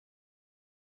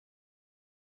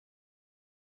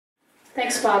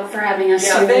Thanks, Bob, for having us.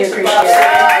 Yeah, thanks, Bob.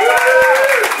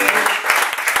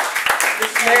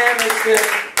 This man has been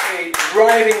a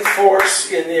driving force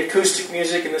in the acoustic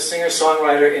music and the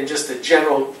singer-songwriter and just the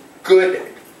general good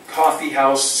coffee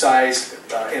house-sized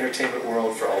entertainment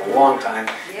world for a long time.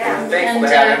 Yeah. I'm thankful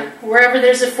to have him. Wherever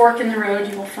there's a fork in the road,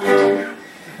 you will find him.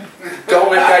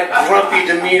 Don't let that grumpy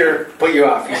demeanor put you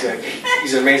off. He's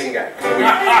an amazing guy.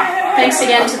 Thanks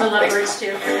again to the Lovebirds,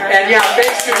 too. And yeah,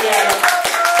 thanks to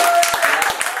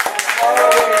all the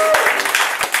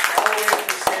way from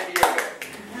San Diego.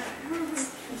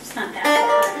 It's not that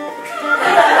far.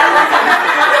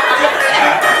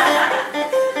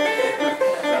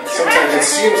 Sometimes it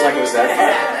seems like it was that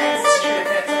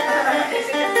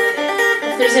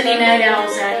If there's any night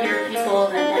owls out here, people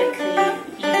that like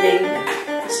the evening,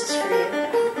 this is for you.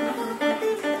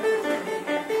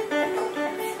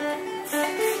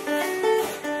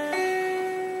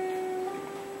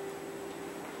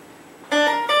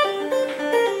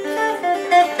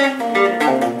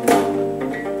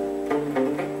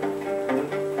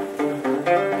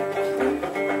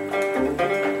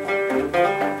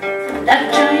 That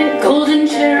giant golden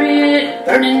chariot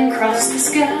burning across the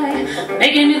sky,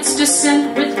 making its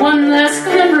descent with one last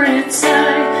glimmer in its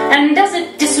eye. And as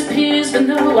it disappears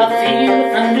below, I feel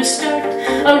a thunder start,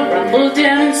 a rumble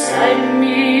down inside of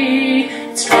me.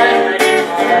 It's twilight in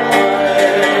my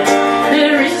heart.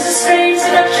 There is a strange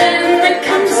seduction that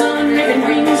comes on raven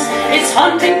wings. It's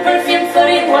haunting perfume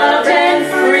floating wild and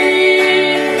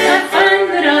free. I find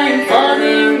that I am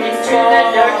falling into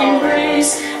that dark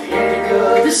embrace.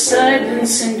 Indigo, the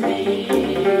silence and me.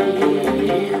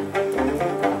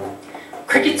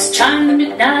 Crickets chime the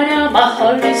midnight hour, my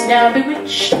heart is now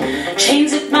bewitched.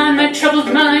 Chains that bind my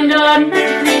troubled mind are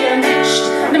magically unhitched.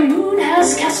 The moon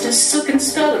has cast a silken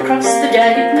spell across the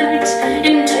jagged night,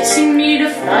 enticing me to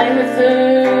fly with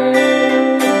her.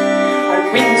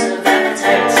 Our wings of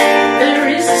appetite. There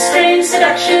is a strange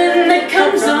seduction that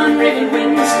comes on raven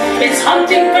wings. It's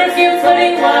haunting perfume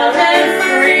floating wild and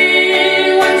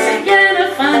free. Once again I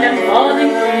find I'm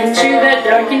falling into that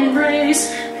dark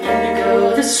embrace.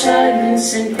 Indigo, the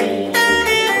silence and me.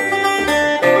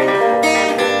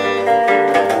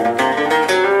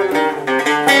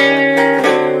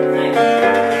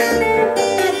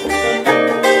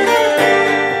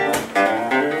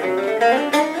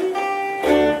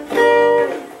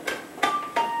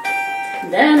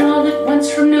 Then all at once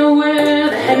from nowhere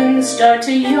the heavens start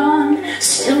to yawn.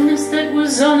 Stillness that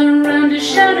was all around is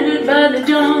shattered by the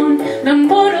dawn. The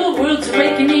mortal world's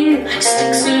awakening like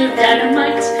sticks of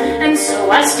dynamite, and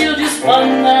so I steal just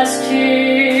one last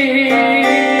kiss.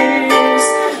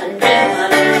 Until my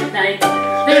midnight,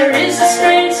 there is a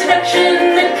strange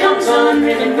seduction that comes on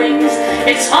raven wings.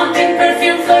 It's haunting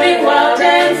perfume floating wild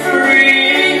and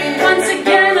free. Once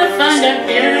again I find I'm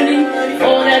yearning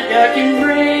for that dark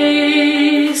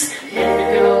embrace.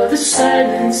 Indigo, the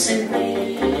silence and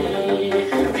me.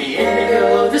 The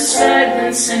indigo, the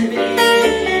silence and me.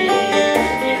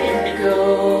 The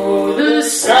indigo, the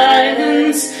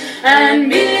silence and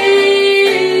me.